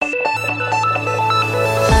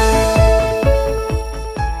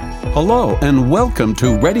Hello and welcome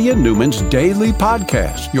to Reddy Neumann's Daily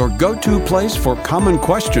Podcast, your go-to place for common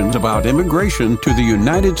questions about immigration to the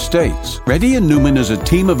United States. Reddy Neumann is a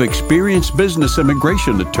team of experienced business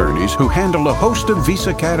immigration attorneys who handle a host of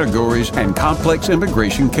visa categories and complex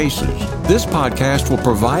immigration cases. This podcast will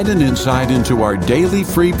provide an insight into our daily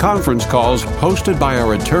free conference calls hosted by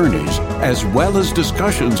our attorneys, as well as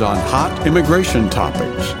discussions on hot immigration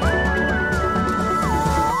topics.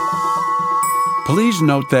 Please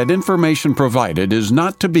note that information provided is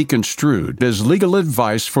not to be construed as legal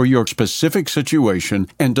advice for your specific situation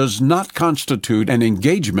and does not constitute an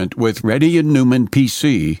engagement with Reddy Neumann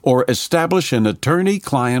PC or establish an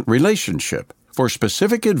attorney-client relationship. For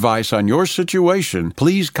specific advice on your situation,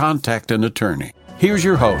 please contact an attorney. Here's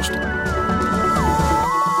your host.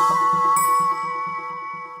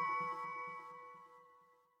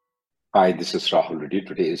 Hi, this is Rahul Reddy.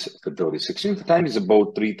 Today is February 16th. The time is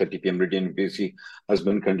about 3:30 p.m. Reddy and BC has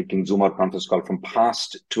been conducting Zoom or conference call from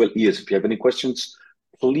past 12 years. If you have any questions,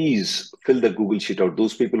 please fill the Google Sheet out.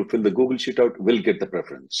 Those people who fill the Google Sheet out will get the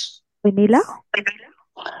preference. Vanilla?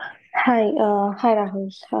 Hi,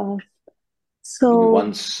 Rahul. Give me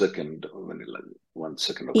 1 second, Vanilla. 1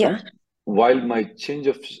 second, okay? Yeah. While my change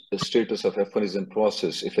of status of F1 is in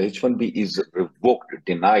process, if H1B is revoked,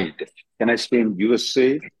 denied, can I stay in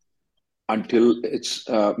USA until it's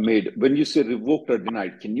made? When you say revoked or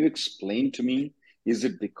denied, can you explain to me, is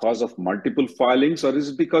it because of multiple filings or is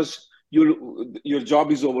it because your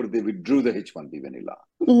job is over, they withdrew the H1B, Vanilla?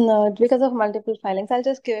 No, it's because of multiple filings. I'll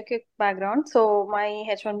just give a quick background. So my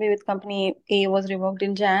H1B with company A was revoked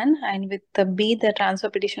in Jan, and with the B, the transfer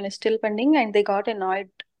petition is still pending, and they got annoyed,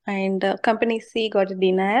 and company C got a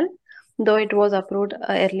denial, though it was approved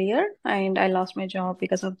earlier, and I lost my job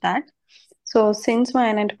because of that. So since my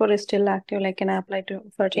I-94 is still active, like, can I apply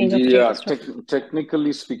for change of status? Yeah,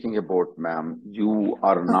 technically speaking about, ma'am, you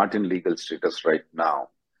are not in legal status right now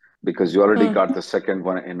because you already got the second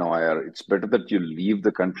one in OIR. It's better that you leave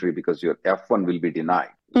the country because your F1 will be denied.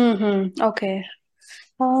 Okay.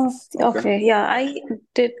 Okay. Yeah, I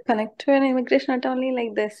did connect to an immigration attorney.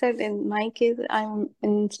 Like they said, in my case, I'm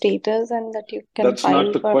in status and that you can That's file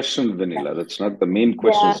not the for... question, Vanilla. That's not the main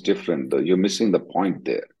question. Yeah. Is different. You're missing the point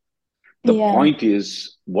there. The point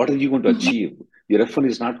is, what are you going to achieve? Your F1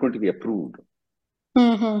 is not going to be approved.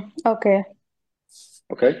 Okay.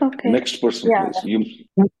 Okay? Next person, Yeah. please.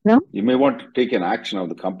 You may want to take an action of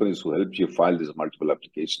the companies who helped you file these multiple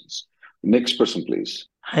applications. Next person, please.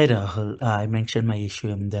 Hi, Rahul. I mentioned my issue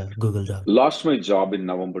in the Google Doc. Lost my job in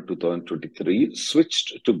November 2023.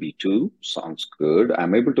 Switched to B2. Sounds good.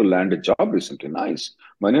 I'm able to land a job recently. Nice.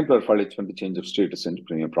 My employer filed H1B change of status and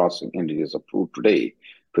premium processing, and it is approved today,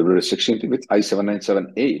 February 16th, with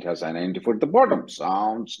I-7978 has I-94 at the bottom.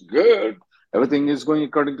 Sounds good. Everything is going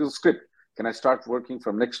according to the script. Can I start working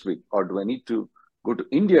from next week, or do I need to go to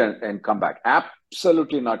India and come back?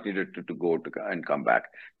 Absolutely not needed to go to and come back.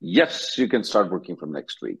 Yes, you can start working from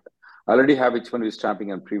next week. I already have H1B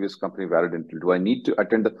stamping and previous company valid until. Do I need to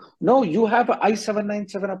attend the? No, you have an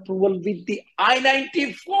I-797 approval with the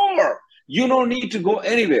I-94. You don't need to go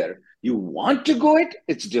anywhere. You want to go it,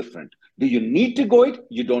 it's different. Do you need to go it?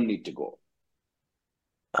 You don't need to go.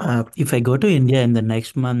 If I go to India in the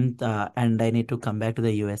next month and I need to come back to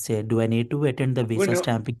the USA, do I need to attend the visa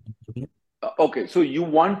stamping? Okay, so you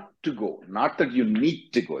want to go, not that you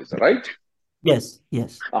need to go, is that right? Yes.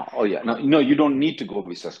 Oh yeah, no, you don't need to go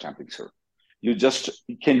visa stamping, sir. You just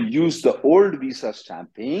can use the old visa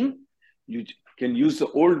stamping. You can use the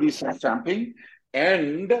old visa stamping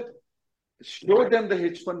and show them the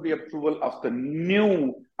H1B approval of the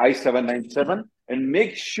new I-797 and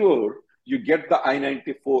make sure you get the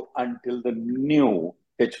I-94 until the new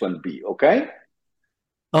H1B, okay?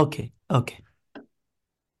 Okay.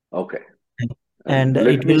 And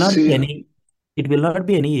it will not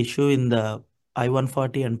be any issue in the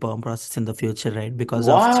I-140 and PERM process in the future, right? Because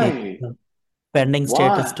Why? of change pending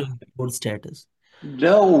status to old status.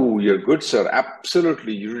 No, you're good, sir.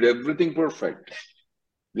 Absolutely. You did everything perfect.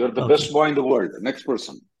 You're the best boy in the world. Next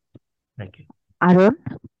person. Thank you. Arun?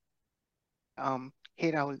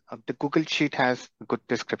 Hey, Rahul, the Google Sheet has a good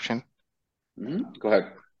description. Go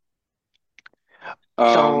ahead.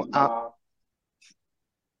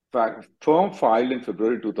 Firm filed in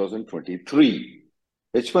February 2023.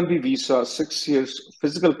 H1B visa, 6 years,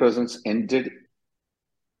 physical presence ended.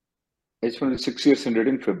 H1B 6 years ended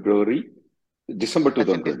in December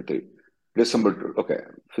 2023.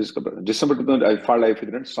 Physical presence. December 2000, I filed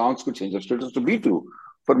I-59. Sounds good, change of status to B2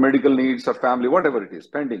 for medical needs or family, whatever it is,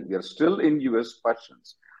 pending. We are still in US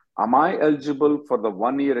questions. Am I eligible for the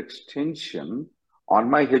 1-year extension on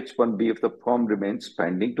my H1B if the firm remains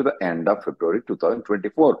pending to the end of February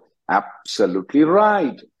 2024? Absolutely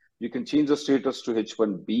right. You can change the status to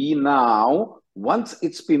H1B now. Once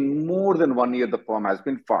it's been more than 1 year, the form has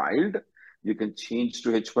been filed, you can change to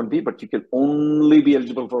H1B, but you can only be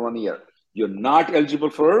eligible for 1 year. You're not eligible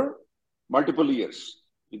for multiple years.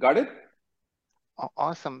 You got it?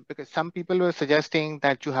 Awesome. Because some people were suggesting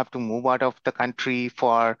that you have to move out of the country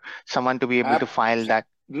for someone to be able to file that.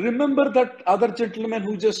 Remember that other gentleman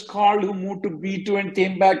who just called, who moved to B2 and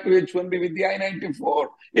came back to H1B with the I-94?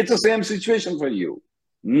 It's the same situation for you.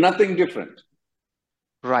 Nothing different.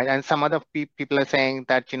 Right. And some other people are saying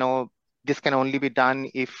that, this can only be done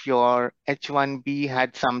if your H1B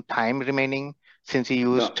had some time remaining since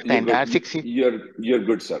you used the entire 6 years. You're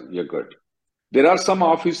good, sir. You're good. There are some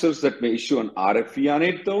officers that may issue an RFE on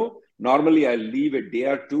it, though. Normally, I leave a day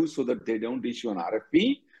or two so that they don't issue an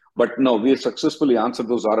RFE. But no, we have successfully answered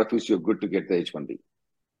those RFEs. You're good to get the H1B.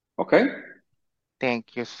 Okay?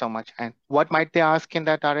 Thank you so much. And what might they ask in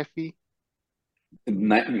that RFE?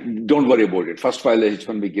 Don't worry about it. First file the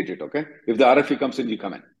H1B, get it, okay? If the RFE comes in, you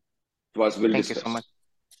come in. It was well Thank discussed. you so much.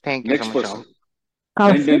 Thank you Next so much. person.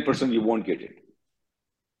 99% you won't get it.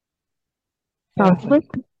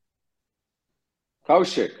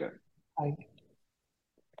 Kaushik. Hi.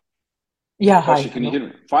 Yeah, hi. Kaushik, can you hear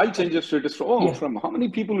me? File change of status from how many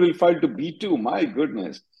people will file to B2? My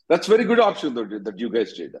goodness. That's a very good option that you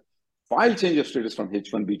guys did. File change of status from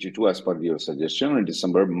H1B to 2 as per your suggestion. In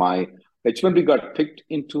December, my H1B got picked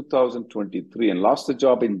in 2023 and lost the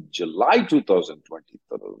job in July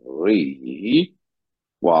 2023.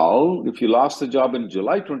 Well, if you lost the job in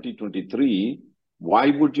July 2023,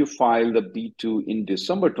 why would you file the B2 in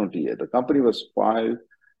December 28? The company was filed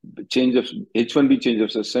H1B change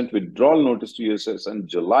of sent withdrawal notice to USS on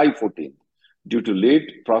July 14th. Due to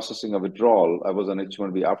late processing of withdrawal, I was on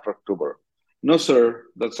H1B after October. No, sir,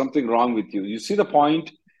 that's something wrong with you. You see the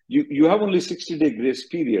point? You have only 60-day grace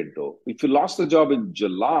period, though. If you lost the job in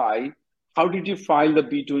July, how did you file the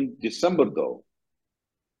B2 in December, though?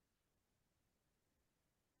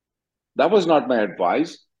 That was not my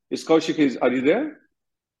advice. Kaushik, are you there?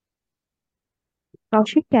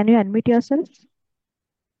 Kaushik, can you unmute yourself?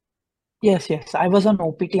 Yes. I was on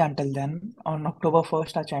OPT until then. On October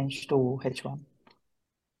 1st, I changed to H1.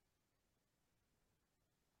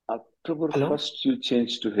 October Hello? 1st, you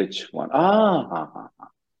changed to H1.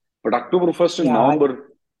 But October 1st and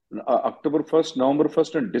October 1st, November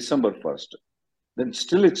 1st, and December 1st. Then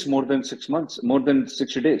still it's more than 6 months, more than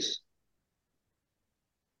 60 days.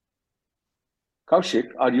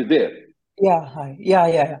 Kaushik, are you there? Yeah, hi.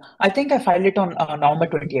 Yeah. I think I filed it on November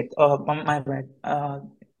 20th. My bad.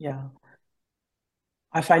 Yeah.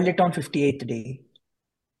 I filed it on 58th day.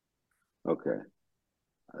 Okay.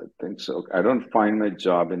 I think so. I don't find my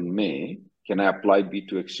job in May. Can I apply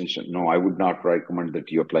B2 extension? No, I would not recommend that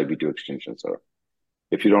you apply B2 extension, sir.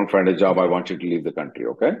 If you don't find a job, I want you to leave the country,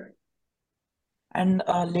 okay? And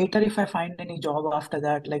later, if I find any job after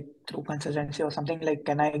that, like through consultancy or something, like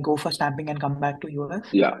can I go for stamping and come back to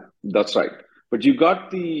US? Yeah, that's right. But you got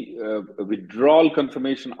the withdrawal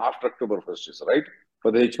confirmation after October 1st, right?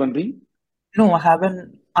 For the H1B? No, I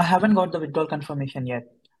haven't got the withdrawal confirmation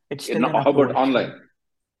yet. It's still in How approval about online? state.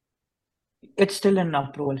 It's still in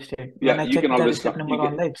approval state. Yeah, When I you check can the always receipt number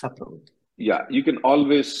online, it's approved. Yeah, you can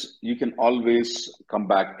always come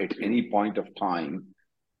back at any point of time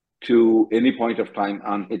to any point of time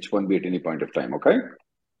on H1B at any point of time, okay?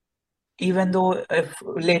 Even though if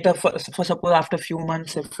later, for suppose after a few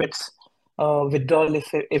months, if it's withdrawal,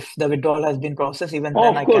 if the withdrawal has been processed, even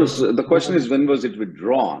then of course, the question is when was it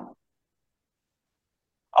withdrawn?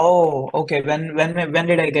 Oh, okay. When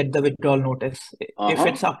did I get the withdrawal notice? If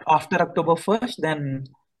it's after October 1st, then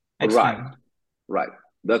it's fine. Right.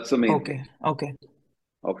 That's the main thing. Okay.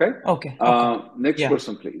 Next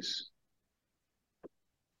person, please.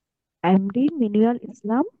 MD Minual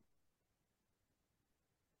Islam.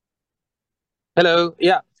 Hello.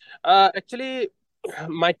 Yeah. Actually,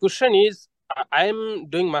 my question is, I am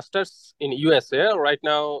doing masters in USA right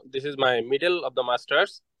now. This is my middle of the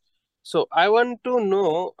masters. So I want to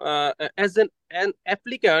know, as an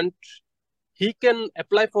applicant, he can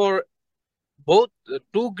apply for both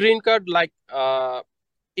 2 green card, like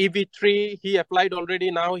EB3. He applied already.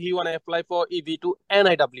 Now he want to apply for EB2 and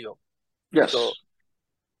IW. Yes. So,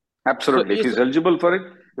 absolutely. If he's eligible for it,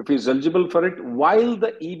 while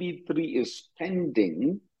the EB3 is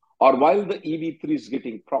pending or while the EB3 is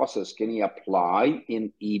getting processed, can he apply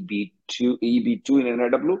in EB2 in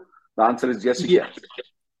NIW? The answer is yes, he can.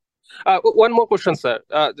 One more question, sir.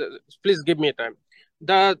 Please give me time.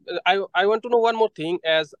 I want to know one more thing.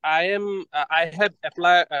 As I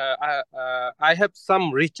have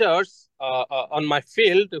some research on my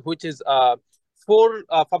field, which is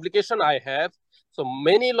H4 publication I have. So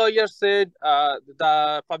many lawyers said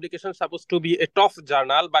the publication is supposed to be a tough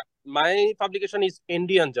journal, but my publication is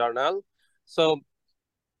Indian journal. So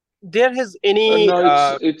there is any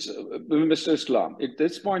No, it's Mr. Islam. At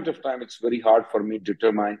this point of time, it's very hard for me to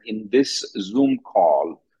determine in this Zoom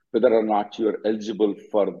call whether or not you're eligible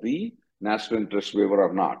for the national interest waiver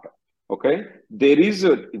or not. Okay, there is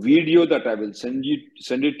a video that I will send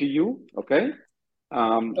it to you. Okay,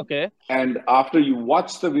 okay. And after you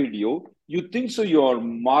watch the video, you think so you are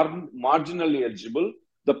marginally eligible.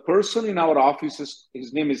 The person in our office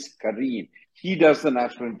his name is Kareem. He does the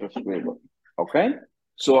national interest waiver. Okay.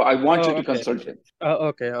 So I want you to consult him.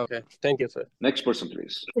 Okay. Thank you, sir. Next person,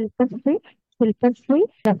 please.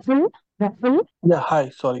 Yeah, hi.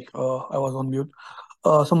 Sorry, I was on mute.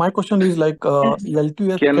 So my question is like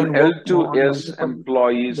L2S Can can work on L2S multiple.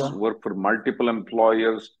 employees Yeah. work for multiple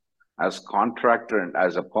employers as contractor and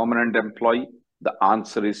as a permanent employee? The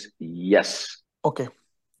answer is yes. Okay.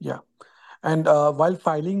 Yeah. And while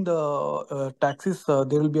filing the taxes, there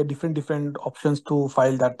will be a different options to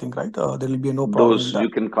file that thing, right? There will be no problem Those in that. you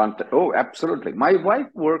can contact. Oh, absolutely. My wife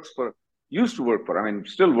used to work for,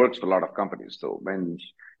 still works for a lot of companies. So when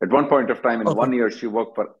at one point of time in Okay. 1 year, she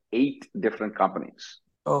worked for 8 different companies.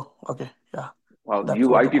 Oh, okay. Yeah. Well, That's you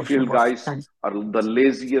what the IT question field was. guys Thanks. are the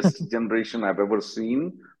laziest generation I've ever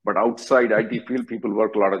seen. But outside IT field, people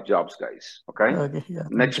work a lot of jobs, guys. Okay. Okay. Yeah.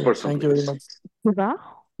 Next person, Thank you very please. much.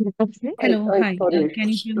 Hello, hi. Can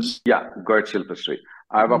you hear me? Yeah, go ahead, Shilpashree.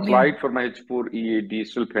 I've applied for my H4 EAD,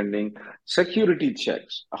 still pending. Security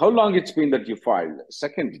checks. How long it's been that you filed?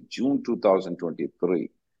 2nd June 2023.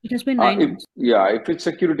 It has been 9 months. If it's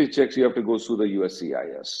security checks, you have to go through the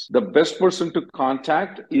USCIS. The best person to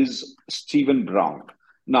contact is Stephen Brown.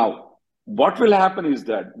 Now, what will happen is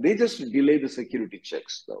that they just delay the security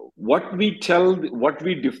checks, though. What we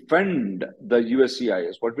defend the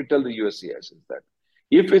USCIS, what we tell the USCIS is that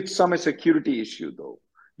if it's some security issue, though,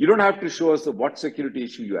 you don't have to show us what security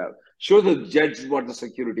issue you have. Show the judge what the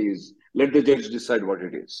security is. Let the judge decide what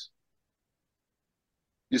it is.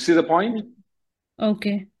 You see the point?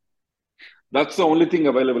 Okay. That's the only thing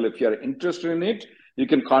available. If you're interested in it, you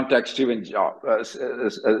can contact Stephen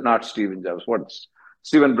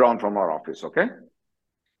Brown from our office, okay?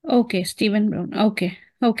 Okay, Stephen Brown. Okay.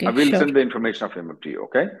 I will Sure. send the information of him to you,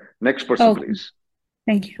 okay? Next person, Okay. please.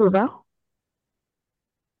 Thank you.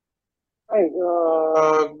 Hi,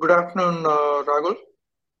 good afternoon, Rahul.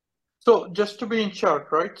 So just to be in short,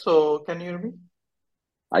 right? So can you hear me?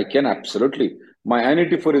 I can, absolutely. My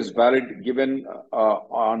I-94 is valid given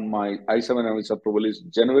on my I-7 approval is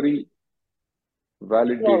January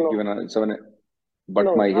valid date given on I-7, but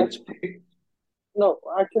No, my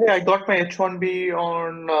actually, I got my H1B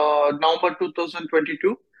on November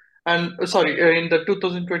 2022 and in the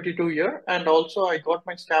 2022 year, and also I got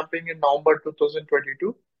my stamping in November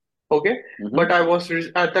 2022. Okay, but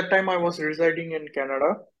at that time I was residing in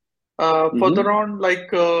Canada. Further on,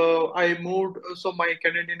 I moved, so my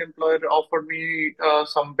Canadian employer offered me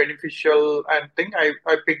some beneficial and thing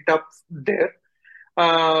I picked up there.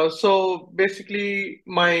 So basically,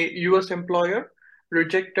 my US employer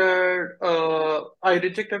rejected. I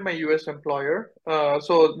rejected my US employer.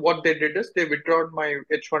 So what they did is they withdrew my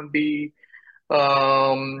H1B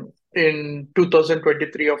in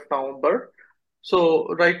 2023 of November. So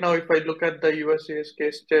right now, if I look at the USCIS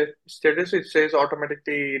case status, it says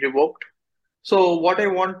automatically revoked. So what I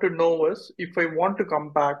want to know is if I want to come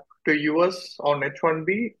back to US on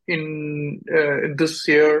H1B in this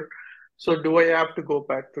year, so do I have to go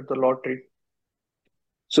back to the lottery?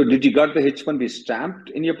 So did you got the H1B stamped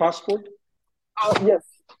in your passport? Yes.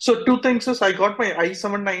 So two things is I got my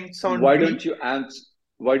I-797B. Why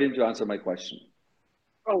didn't you answer my question?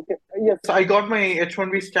 Okay. Yes, I got my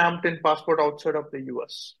H1B stamped in passport outside of the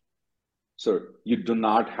US. Sir, you do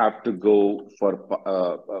not have to go for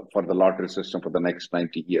the lottery system for the next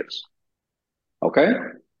 90 years. Okay?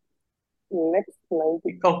 Next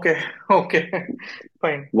 90. Okay.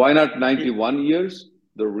 Fine. Why not 91 years?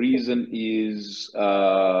 The reason is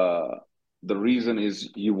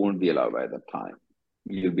you won't be alive by that time.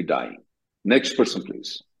 You'll be dying. Next person,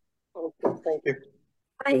 please. Okay, thank you.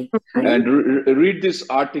 Hi. And read this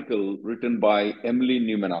article written by Reddy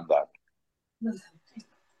Neumann on that.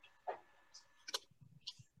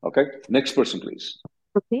 Okay, next person, please.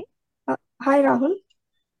 Okay. Hi, Rahul.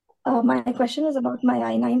 My question is about my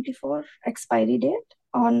I-94 expiry date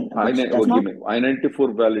on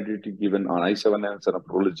I-94 validity given on I-7 and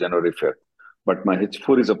approval is January 5th, but my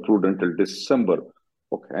H4 is approved until December.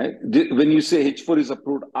 Okay. When you say H4 is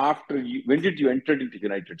approved when did you enter into the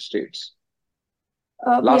United States?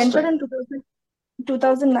 We entered in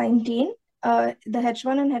 2019, the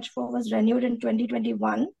H1 and H4 was renewed in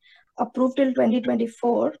 2021, approved till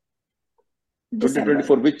 2024, December.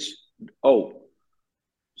 2024, which, oh,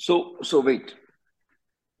 so wait.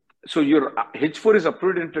 So your H4 is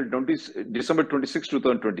approved until December 26,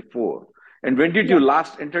 2024. And when did you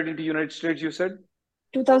last enter into United States, you said?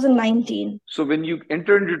 2019. So when you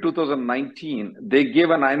entered into 2019, they gave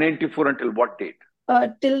an I-94 until what date?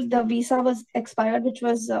 Till the visa was expired, which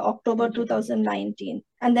was October 2019.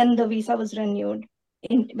 And then the visa was renewed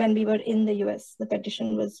when we were in the US. The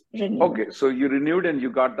petition was renewed. Okay, so you renewed and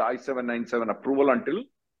you got the I-797 approval until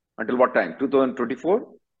what time? 2024?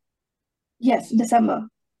 Yes, December.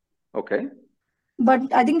 Okay.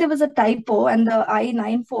 But I think there was a typo, and the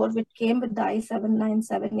I-94, which came with the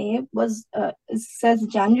I-797A, was it says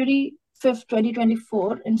January 5th,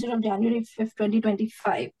 2024, instead of January 5th,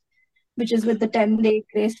 2025, which is with the 10-day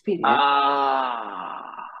grace period.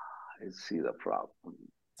 I see the problem.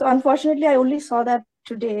 So unfortunately, I only saw that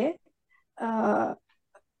today.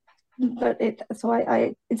 But it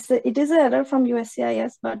is an error from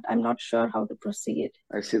USCIS, but I'm not sure how to proceed.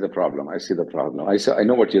 I see the problem. I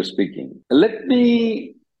know what you're speaking. Let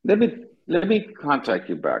me contact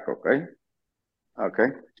you back, okay? Okay,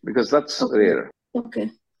 because that's rare. Okay.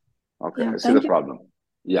 Okay, Yeah, I see the problem.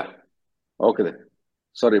 Yeah. Okay then.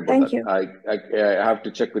 Sorry about Thank that. you. I have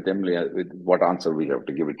to check with Emily with what answer we have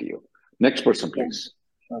to give it to you. Next person, please.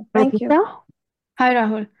 Thank you. Hi,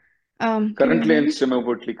 Rahul. Currently and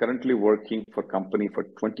remotely, currently working for company for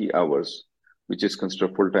 20 hours, which is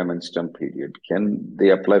considered full-time and STEM period. Can they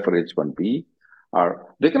apply for H1B?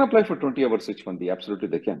 Or they can apply for 20 hours H1B. Absolutely,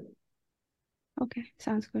 they can. Okay,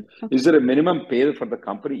 sounds good. Okay. Is there a minimum pay for the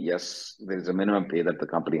company? Yes, there is a minimum pay that the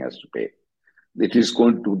company has to pay. It is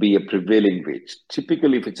going to be a prevailing wage.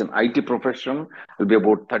 Typically, if it's an IT professional, it'll be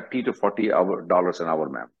about $30 to $40 an hour,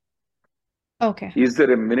 ma'am. Okay. Is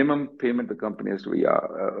there a minimum payment the company has to be?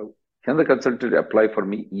 Can the consultant apply for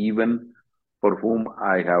me even for whom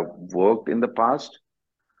I have worked in the past?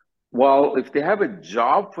 Well, if they have a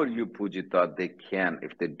job for you, Pujita, they can.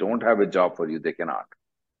 If they don't have a job for you, they cannot.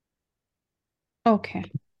 Okay.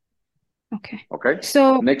 Okay.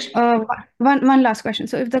 So Next. one last question.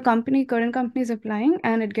 So if the current company is applying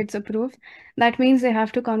and it gets approved, that means they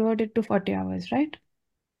have to convert it to 40 hours, right?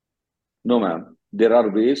 No, ma'am. There are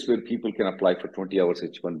ways where people can apply for 20 hours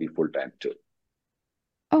H1B full-time too.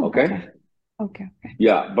 Oh, Okay. Okay.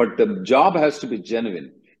 Yeah, but the job has to be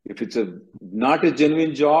genuine. If it's not a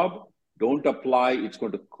genuine job, don't apply. It's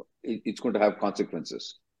going to have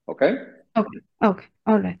consequences. Okay. Okay.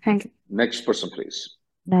 All right. Thank you. Next person, please.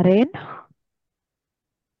 Naren?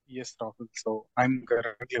 Yes, Rahul. So I'm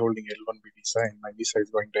currently holding L1B visa, and my visa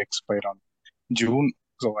is going to expire on June.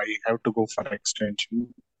 So I have to go for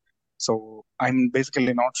extension. So I'm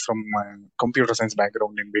basically not from computer science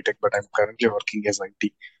background in BTech, but I'm currently working as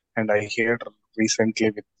IT. And I heard recently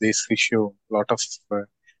with this issue, a lot of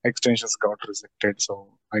extensions got rejected.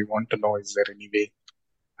 So I want to know, is there any way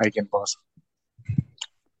I can pass?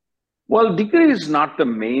 Well, degree is not the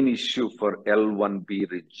main issue for L1B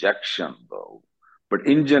rejection, though. But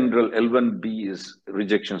in general, L1B's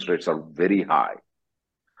rejections rates are very high.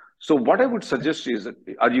 So what I would suggest is,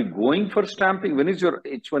 are you going for stamping? When is your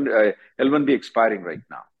L1B expiring right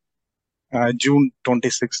now? June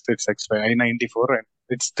 26th, it's expired. I-94, and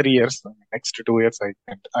it's 3 years. Next 2 years,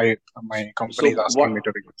 my company is asking me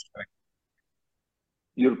to register.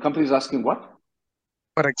 Your company is asking what?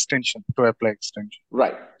 For extension, to apply extension.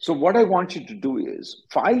 Right. So what I want you to do is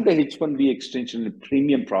file the H1B extension in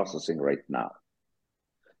premium processing right now.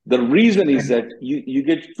 The reason is that you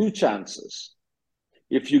get 2 chances.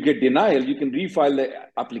 If you get denial, you can refile the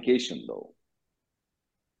application though.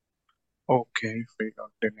 Okay, if we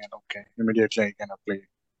got denial, okay. Immediately I can apply.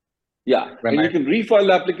 Yeah, you can refile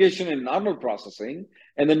the application in normal processing,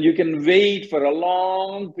 and then you can wait for a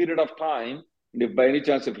long period of time. And if by any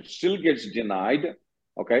chance, if it still gets denied,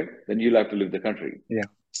 okay, then you'll have to leave the country. Yeah,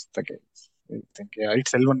 it's the case. I think,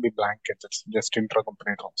 it's L1B blanket. It's just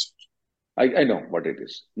intra-company transfer. I know what it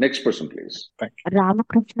is. Next person, please. Thank you.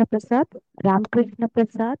 Ramakrishna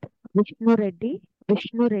Prasad, Vishnu Reddy,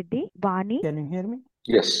 Vani. Can you hear me?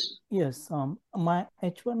 Yes. Yes. My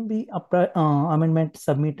H1B amendment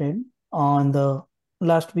submitted on the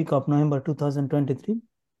last week of November 2023.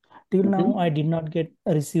 Till now, I did not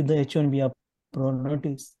receive the H1B approval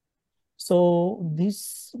notice. So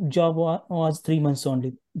this job was 3 months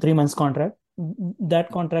only, 3 months contract.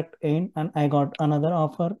 That contract ended and I got another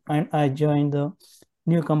offer and I joined the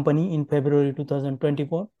new company in February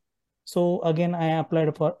 2024. So again, I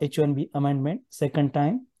applied for H1B amendment second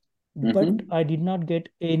time, but I did not get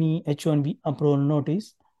any H1B approval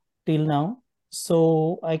notice till now.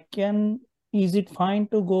 So I can is it fine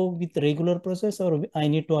to go with regular process, or I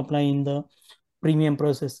need to apply in the premium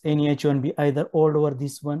process, any H1B, either old or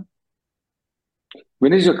this one?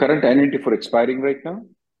 When is your current I-94 expiring right now?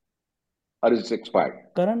 Or is it expired?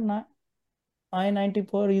 Current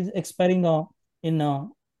I-94 is expiring in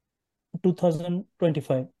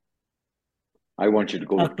 2025. I want you to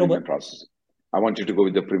go with October. premium processing. I want you to go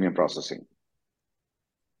with the premium processing.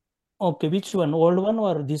 Okay, which one? Old one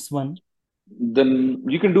or this one? Then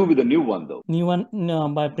you can do with the new one though. New one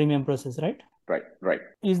by premium process, right? Right.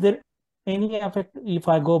 Is there any effect if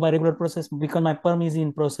I go by regular process because my perm is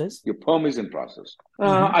in process? Your perm is in process.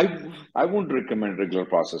 I won't recommend regular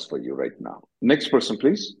process for you right now. Next person,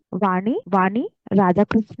 please. Vani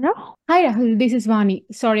Radhakrishna. Hi, Rahul. This is Vani.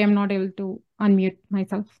 Sorry, I'm not able to unmute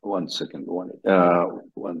myself. One second.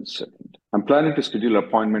 I'm planning to schedule an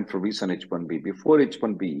appointment for visa and H1B. Before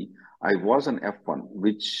H1B, I was an F1,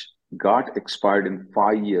 which got expired in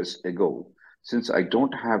 5 years ago. Since I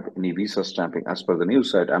don't have any visa stamping as per the new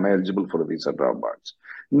site, am I eligible for the visa dropbox?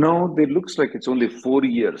 No, it looks like it's only 4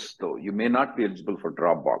 years though. You may not be eligible for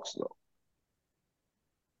dropbox though.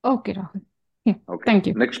 Okay, Rahul. Yeah, okay. Thank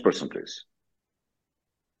you. Next person, please.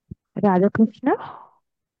 Radhakrishna.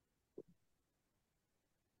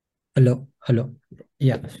 Hello.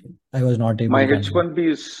 Yeah, I was not able My to.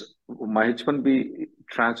 My H1B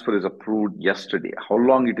transfer is approved yesterday. How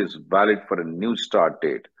long it is valid for a new start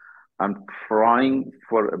date? I'm trying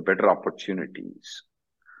for better opportunities.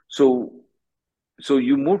 So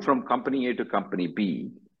you moved from company A to company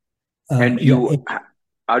B, and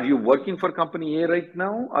are you working for company A right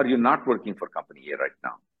now? Or are you not working for company A right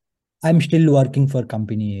now? I'm still working for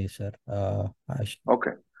company A, sir.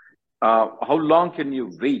 Okay. How long can you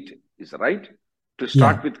wait? Is right to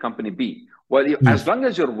start with company B? Well, as long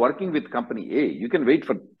as you're working with company A, you can wait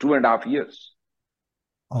for 2.5 years.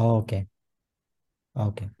 Okay.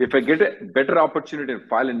 If I get a better opportunity and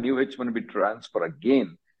file a new H1B transfer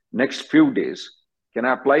again next few days, can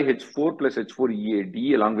I apply H4 plus H4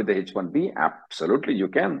 EAD along with the H1B? Absolutely, you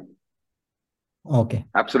can. Okay.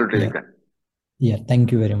 Absolutely, you can. Yeah,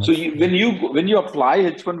 thank you very much. So when you apply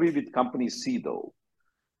H1B with company C, though,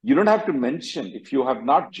 you don't have to mention, if you have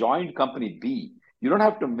not joined company B, you don't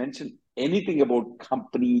have to mention anything about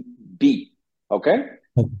company B. Okay?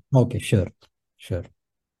 Okay, sure.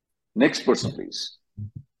 Next person, please.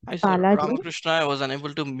 Hi, sir. Ramakrishna, I was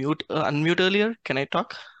unable to unmute earlier. Can I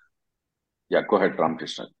talk? Yeah, go ahead,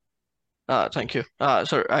 Ramakrishna. Thank you.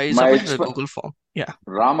 Sir, I submitted a Google form. Yeah.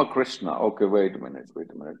 Ramakrishna. Okay, wait a minute.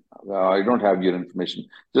 I don't have your information.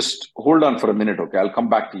 Just hold on for a minute, okay? I'll come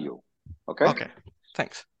back to you. Okay? Okay,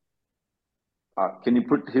 thanks. Can you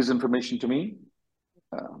put his information to me?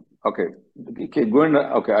 Okay, go in.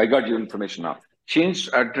 Okay, I got your information now. Changed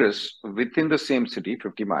address within the same city,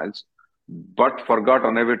 50 miles, but forgot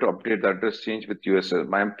unable to update the address change with USS.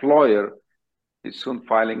 My employer is soon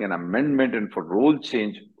filing an amendment and for role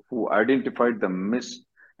change who identified the miss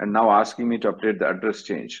and now asking me to update the address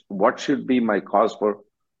change. What should be my cause for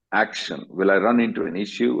action? Will I run into an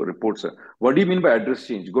issue? Reports. What do you mean by address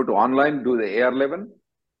change? Go to online, do the AR11?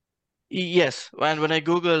 Yes, and when I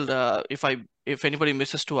Googled if anybody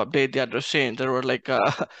misses to update the address change, there were like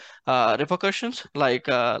repercussions,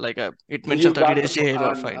 it mentioned 30 days jail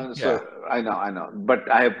or fine. So I know,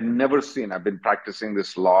 but I have never seen. I've been practicing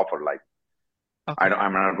this law for Okay.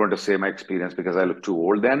 I'm not going to say my experience because I look too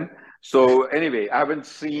old then. So anyway, I haven't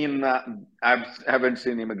seen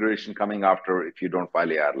immigration coming after if you don't file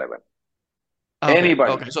AR11. Okay.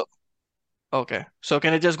 Anybody? Okay. So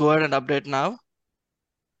can I just go ahead and update now?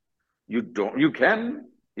 You can.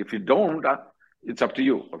 If you don't, it's up to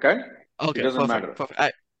you. Okay. Okay. It doesn't matter.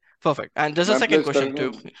 Perfect. And there's a second question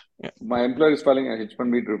too. My employer is filing a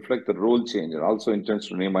H1B to reflect the role change and also intends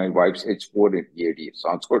to name my wife's H4 in EAD.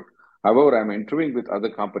 Sounds good. However, I'm interviewing with other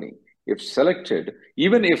company. If selected,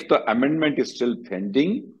 even if the amendment is still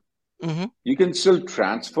pending, you can still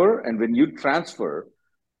transfer. And when you transfer,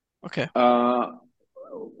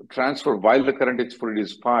 transfer while the current H4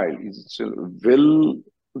 is filed, will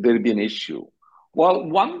there be an issue? Well,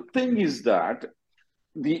 one thing is that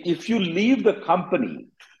if you leave the company,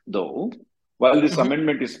 though, while this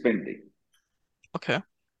amendment is pending,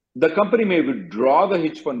 the company may withdraw the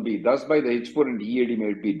H1B, thus by the H4 and EAD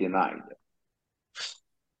may be denied.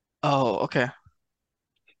 Oh, okay.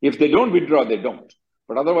 If they don't withdraw, they don't.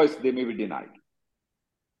 But otherwise, they may be denied.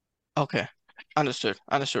 Okay. Understood.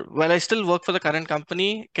 Well, I still work for the current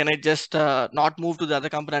company. Can I just not move to the other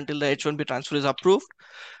company until the H1B transfer is approved?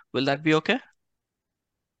 Will that be okay?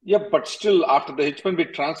 Yeah, but still, after the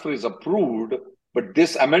H1B transfer is approved, but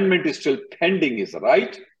this amendment is still pending, is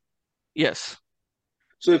right? Yes.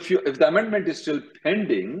 So if the amendment is still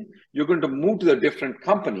pending, you're going to move to a different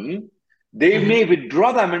company. They may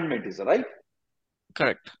withdraw the amendment, is that right?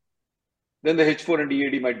 Correct. Then the H4 and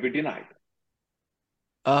EAD might be denied.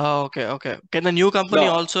 Okay. Can the new company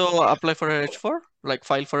also apply for a H4? Like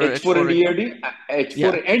file for a H4 and EAD?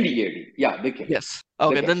 H4 and EAD. Yeah, they can. Yes.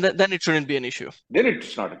 Okay, then it shouldn't be an issue. Then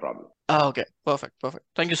it's not a problem. Okay, perfect.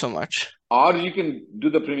 Thank you so much. Or you can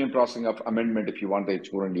do the premium processing of amendment if you want the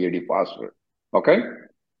H4 and EAD faster. Okay?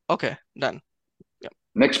 Okay, done. Yeah.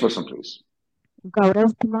 Next person, please.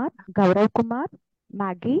 Gaurav Kumar,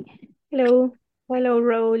 Maggie. Hello,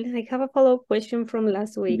 Raul. I have a follow-up question from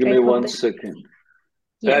last week. Give me 1 second.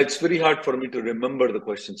 Yes. It's very hard for me to remember the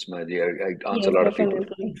questions, Maggie. I answer Yes, a lot definitely. of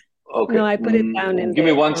people. Okay. No, I put it down in Give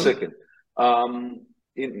me the 1 second.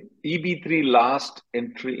 In EB3 last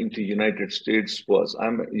entry into United States was,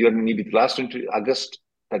 you're in EB3 last entry, August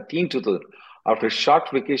 13, 2000. After a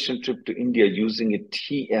short vacation trip to India using a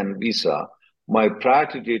TN visa, my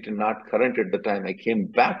priority date is not current at the time. I came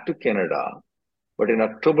back to Canada, but in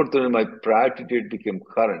October 2000, my priority date became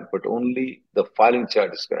current, but only the filing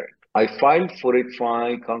chart is current. I filed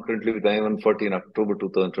 485 concurrently with I-140 in October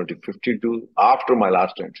 2022 after my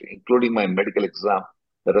last entry, including my medical exam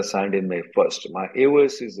that was signed in May 1st. My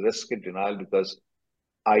AOS is risk denial because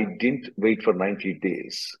I didn't wait for 90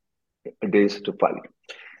 days to file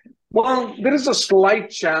it. Well, there is a slight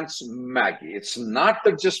chance, Maggie. It's not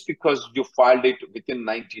that just because you filed it within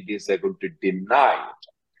 90 days, they're going to deny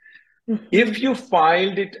it. If you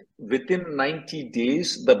filed it within 90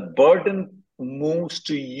 days, the burden moves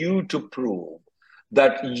to you to prove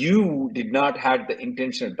that you did not have the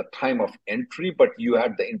intention at the time of entry, but you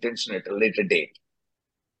had the intention at a later date.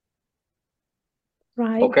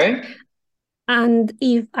 Right. Okay. And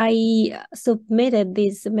if I submitted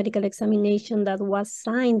this medical examination that was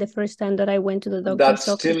signed the first time that I went to the doctor's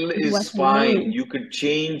that still is fine. You could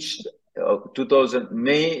change 2000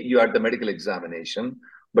 May, you had the medical examination.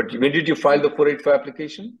 But when did you file the 485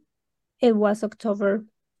 application? It was October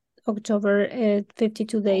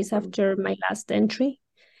 52 days after my last entry.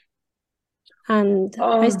 And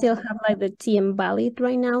I still have like the TM valid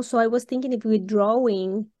right now. So I was thinking if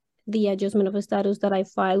withdrawing the adjustment of status that I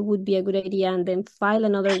filed would be a good idea, and then file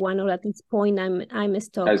another one, or at this point I'm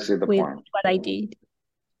stuck with what I did.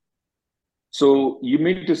 So you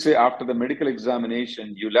mean to say after the medical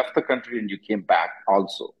examination, you left the country and you came back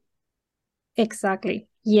also? Exactly.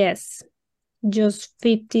 Yes. Just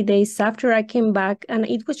 50 days after I came back, and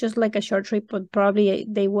it was just like a short trip, but probably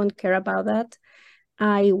they won't care about that.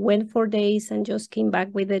 I went 4 days and just came back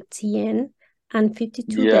with a TN, and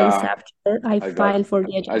 52 days after I filed for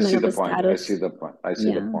the adjustment of status. I see the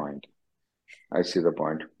point. I see the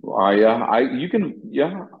point.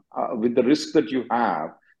 With the risk that you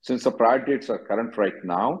have, since the prior dates are current right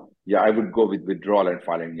now, I would go with withdrawal and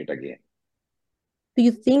filing it again. Do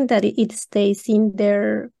you think that it stays in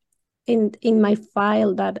there in my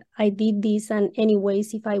file that I did this, and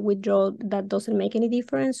anyways, if I withdraw, that doesn't make any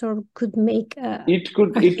difference, or could make it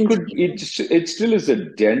still is a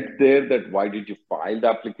dent there that why did you file the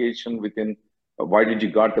application within, why did you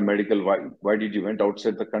got the medical, why did you went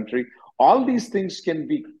outside the country? All these things can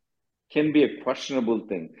be a questionable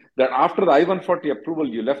thing. That after the I-140 approval,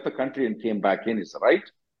 you left the country and came back in, is that right?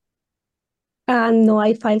 No,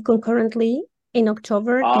 I filed concurrently in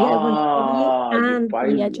October, the I-140 and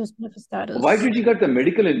the adjustment of status. Why did you get the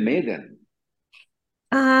medical in May then?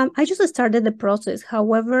 I just started the process.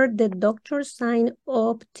 However, the doctor signed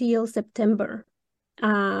up till September.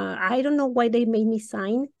 I don't know why they made me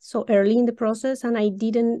sign so early in the process, and I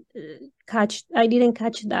didn't catch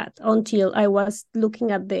that until I was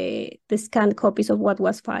looking at the scanned copies of what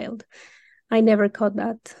was filed. I never caught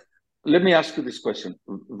that. Let me ask you this question.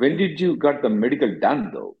 When did you got the medical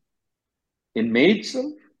done though? In May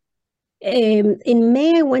itself? In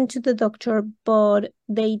May, I went to the doctor, but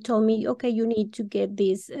they told me, okay, you need to get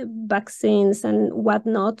these vaccines and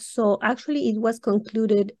whatnot. So actually, it was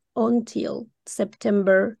concluded until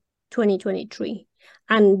September 2023.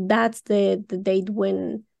 And that's the date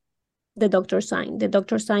when the doctor signed. The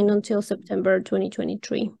doctor signed until September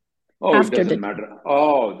 2023. Oh, it doesn't matter.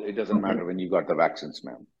 Oh, it doesn't matter when you got the vaccines,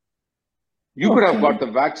 ma'am. You could have got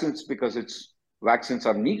the vaccines because vaccines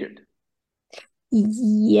are needed.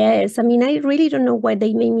 Yes, I mean, I really don't know why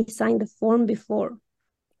they made me sign the form before.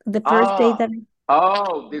 The first day that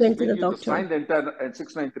they went to made the you doctor. sign the entire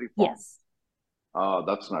 693 form. Yes. Oh,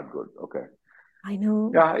 that's not good. Okay. I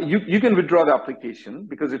know. Yeah, you can withdraw the application,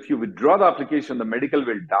 because if you withdraw the application, the medical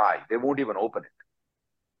will die. They won't even open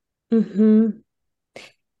it. Mm-hmm.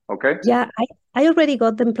 Okay. Yeah, I already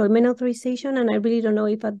got the employment authorization, and I really don't know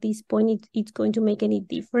if at this point it's going to make any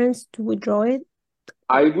difference to withdraw it.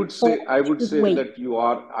 I would say wait? that you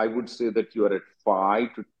are at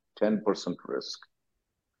 5 to 10% risk.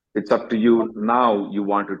 It's up to you now. You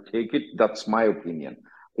want to take it. That's my opinion.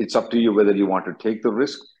 It's up to you whether you want to take the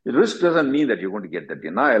risk. The risk doesn't mean that you're going to get the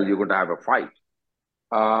denial. You're going to have a fight,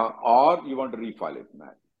 or you want to refile it,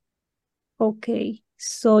 man. Okay,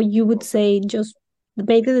 so you would say just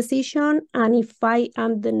make the decision, and if I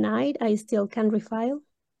am denied, I still can refile?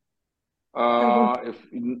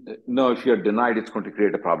 If you're denied, it's going to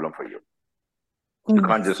create a problem for you. You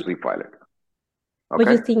can't just refile it. But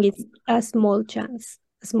you think it's a small chance?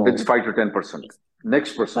 It's 5 to 10%.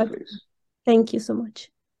 Next person, please. Thank you so much.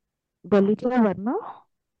 Delita Verma.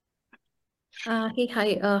 Hey,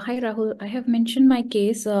 hi, Rahul. I have mentioned my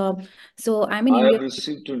case. So I'm in I India. have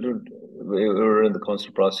received waiver in the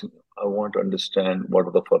constitute processing. I want to understand what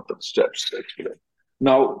are the further steps actually.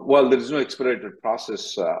 Now, well, there is no expedited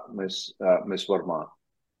process, Miss Verma.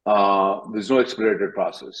 There's no expedited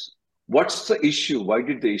process. What's the issue? Why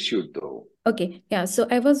did they issue it though? Okay, yeah. So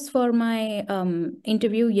I was for my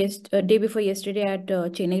interview day before yesterday at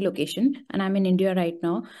Chennai location, and I'm in India right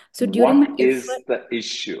now. So during What is the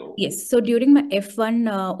issue? Yes. So during my F1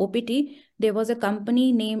 OPT, there was a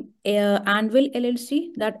company named Anvil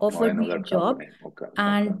LLC that offered me a job.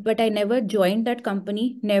 But I never joined that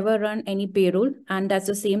company, never run any payroll. And that's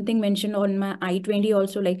the same thing mentioned on my I-20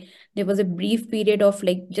 also. Like there was a brief period of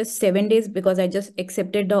like just 7 days because I just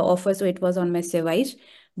accepted the offer. So it was on my service.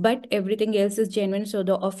 But everything else is genuine. So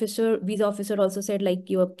the visa officer also said like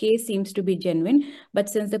your case seems to be genuine, but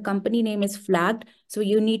since the company name is flagged, so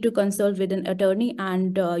you need to consult with an attorney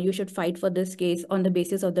and you should fight for this case on the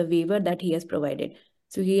basis of the waiver that he has provided.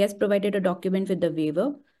 So he has provided a document with the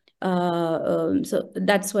waiver. So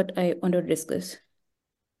that's what I want to discuss.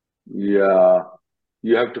 Yeah,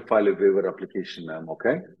 you have to file a waiver application, ma'am.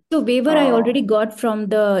 Okay. So waiver I already got from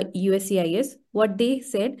the USCIS. What they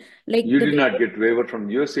said, like you did not get waiver from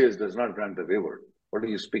USCIS. Does not grant the waiver. What are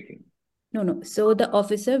you speaking? No. So the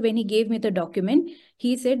officer, when he gave me the document,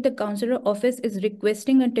 he said the consular office is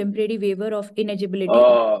requesting a temporary waiver of ineligibility.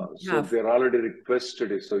 So they're already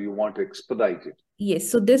requested it. So you want to expedite it. Yes.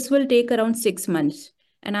 So this will take around 6 months.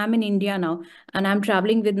 And I'm in India now. And I'm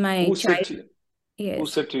traveling with my child. Yes. Who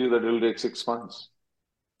said to you that it will take 6 months?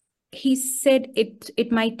 He said it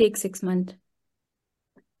might take 6 months.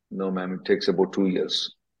 No, ma'am. It takes about 2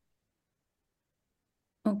 years.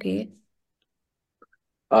 Okay.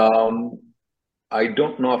 I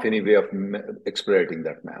don't know of any way of expediting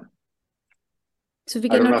that, ma'am. So we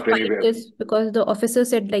cannot fight this because the officer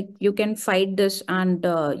said like you can fight this and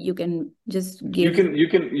you can just give.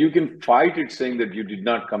 You can fight it saying that you did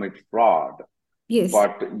not commit fraud. Yes.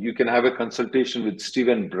 But you can have a consultation with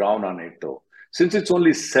Stephen Brown on it though. Since it's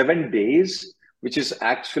only 7 days, which is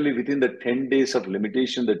actually within the 10 days of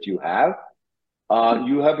limitation that you have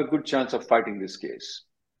a good chance of fighting this case.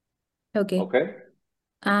 Okay. Okay.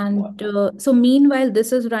 And so meanwhile,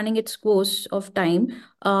 this is running its course of time.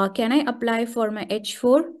 Can I apply for my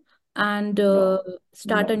H4 and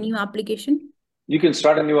start a new application? You can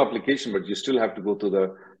start a new application, but you still have to go through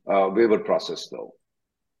the waiver process though.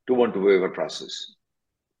 212 waiver process.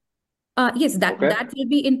 Yes, that will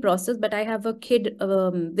be in process, but I have a kid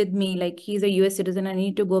with me, like he's a US citizen. I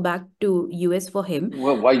need to go back to US for him.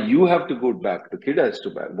 Well, why you have to go back? The kid has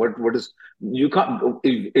to back. What is, you can't,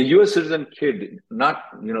 a US citizen kid, not,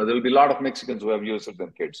 there will be a lot of Mexicans who have US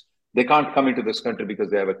citizen kids. They can't come into this country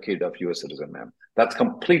because they have a kid of US citizen, ma'am. That's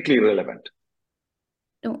completely irrelevant.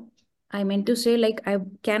 No, I meant to say like,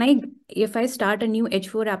 if I start a new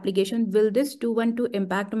H4 application, will this 212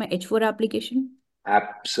 impact my H4 application?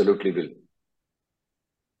 Absolutely will.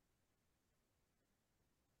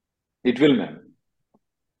 It will, ma'am.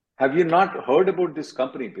 Have you not heard about this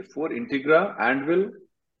company before, Integra, Anvil?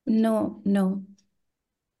 No.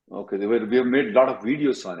 Okay, we have made a lot of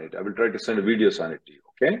videos on it. I will try to send videos on it to you,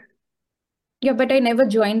 okay? Yeah, but I never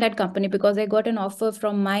joined that company because I got an offer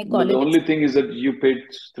from my college. But the only thing is that you paid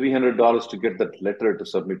 $300 to get that letter to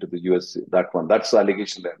submit to the US, that one. That's the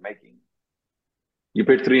allegation they're making. You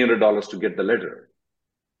paid $300 to get the letter.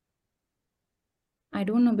 I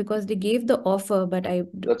don't know because they gave the offer, but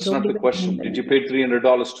That's not the question. Did you pay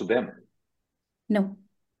 $300 to them? No.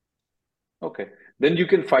 Okay. Then you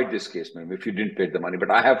can fight this case, ma'am, if you didn't pay the money. But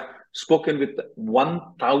I have spoken with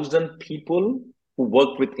 1,000 people who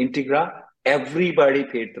work with Integra. Everybody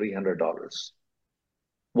paid $300.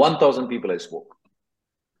 1,000 people I spoke.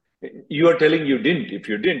 You are telling you didn't. If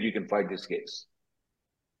you didn't, you can fight this case.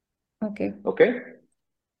 Okay. Okay.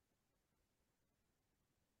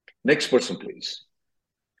 Next person, please.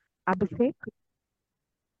 Abhishek.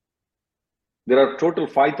 There are total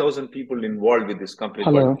 5,000 people involved with this company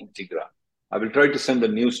Hello. called Integra. I will try to send the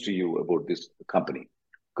news to you about this company.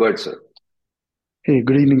 Go ahead, sir. Hey,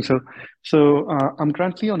 good evening, sir. So I'm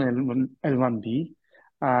currently on L1B,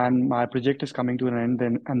 and my project is coming to an end,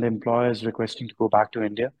 and the employer is requesting to go back to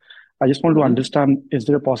India. I just want to understand, is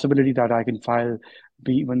there a possibility that I can file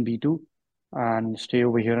B1, B2 and stay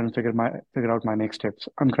over here and figure out my next steps?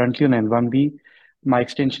 I'm currently on L1B. My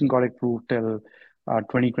extension got approved till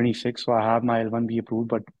 2026, so I have my L1B approved,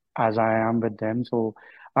 but as I am with them, so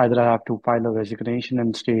either I have to file a resignation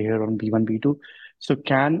and stay here on B1, B2. So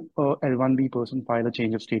can a L1B person file a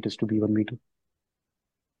change of status to B1, B2?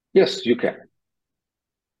 Yes, you can.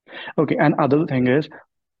 Okay, and other thing is,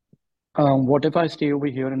 what if I stay over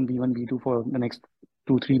here in B1, B2 for the next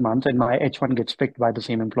 2-3 months and my H1 gets picked by the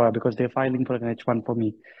same employer because they're filing for an H1 for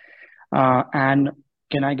me? And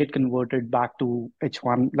can I get converted back to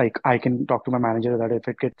H1? Like I can talk to my manager that if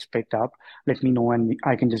it gets picked up, let me know and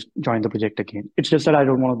I can just join the project again. It's just that I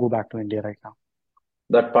don't want to go back to India right now.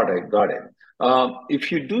 That part I got it.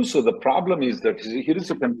 If you do so, the problem is that here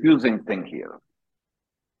is a confusing thing here.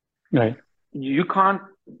 Right. You can't,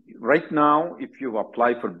 right now, if you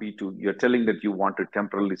apply for B2, you're telling that you want to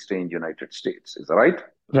temporarily stay in the United States. Is that right?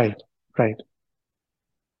 Right, right.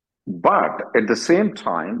 But at the same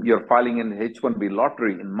time, you're filing an H1B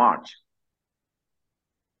lottery in March.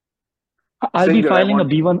 I'll be filing a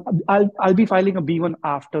B1. I'll be filing a B1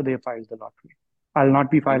 after they file the lottery. I'll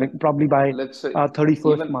not be filing probably by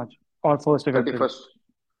 31st March or 1st of April.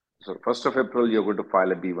 So 1st of April, you're going to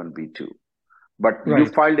file a B1, B2. But you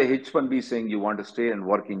filed a H1B saying you want to stay and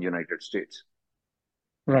work in United States.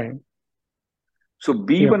 Right. So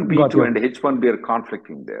B1, B2 and H1B are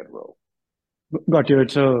conflicting there, though. Got you.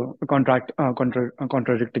 It's a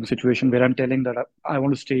contradicting situation where I'm telling that I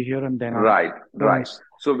want to stay here and then Right.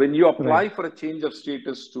 So when you apply for a change of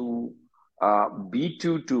status to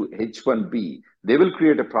B2 to H1B, they will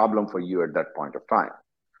create a problem for you at that point of time.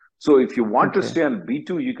 So if you want to stay on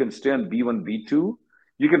B2, you can stay on B1, B2.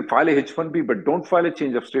 You can file a H1B, but don't file a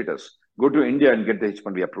change of status. Go to India and get the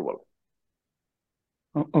H1B approval.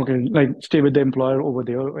 Okay, like stay with the employer over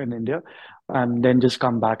there in India and then just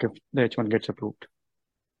come back if the H1 gets approved.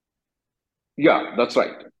 Yeah, that's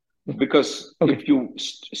right. Because if you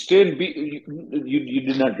stay in B, you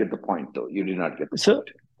did not get the point, though. You did not get the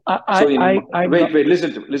point. Wait,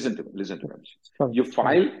 listen to me. Sorry. You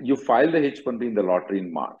file the H1B in the lottery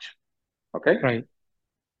in March. Okay? Right.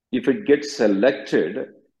 If it gets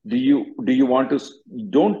selected, do you want to,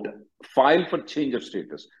 don't file for change of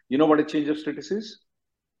status. You know what a change of status is?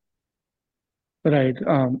 Right.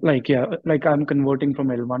 Like I'm converting from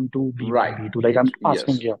L1 to B1, B2. Like I'm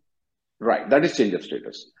asking here. Right. That is change of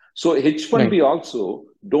status. So H1B also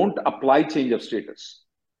don't apply change of status.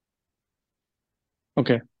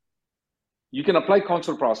 Okay. You can apply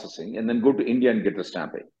consular processing and then go to India and get the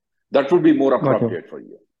stamping. That would be more appropriate for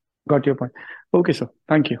you. Got your point. Okay, sir.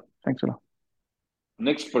 Thank you. Thanks a lot.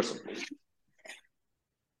 Next person, please.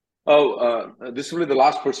 This will be the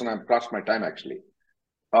last person. I've crossed my time, actually.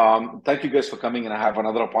 Thank you guys for coming, and I have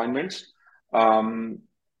another appointment. Thank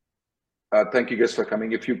you guys for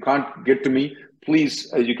coming. If you can't get to me,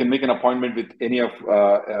 please, you can make an appointment with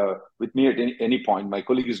with me at any point. My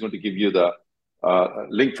colleague is going to give you the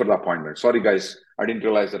link for the appointment. Sorry, guys. I didn't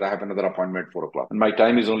realize that I have another appointment at 4 o'clock. And my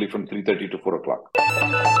time is only from 3:30 to 4 o'clock.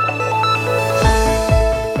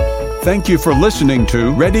 Thank you for listening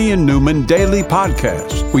to Reddy and Neumann Daily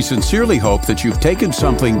Podcast. We sincerely hope that you've taken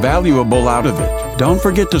something valuable out of it. Don't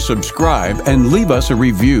forget to subscribe and leave us a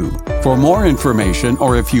review. For more information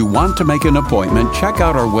or if you want to make an appointment, check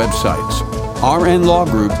out our websites,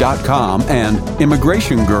 rnlawgroup.com and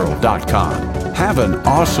immigrationgirl.com. Have an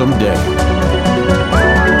awesome day.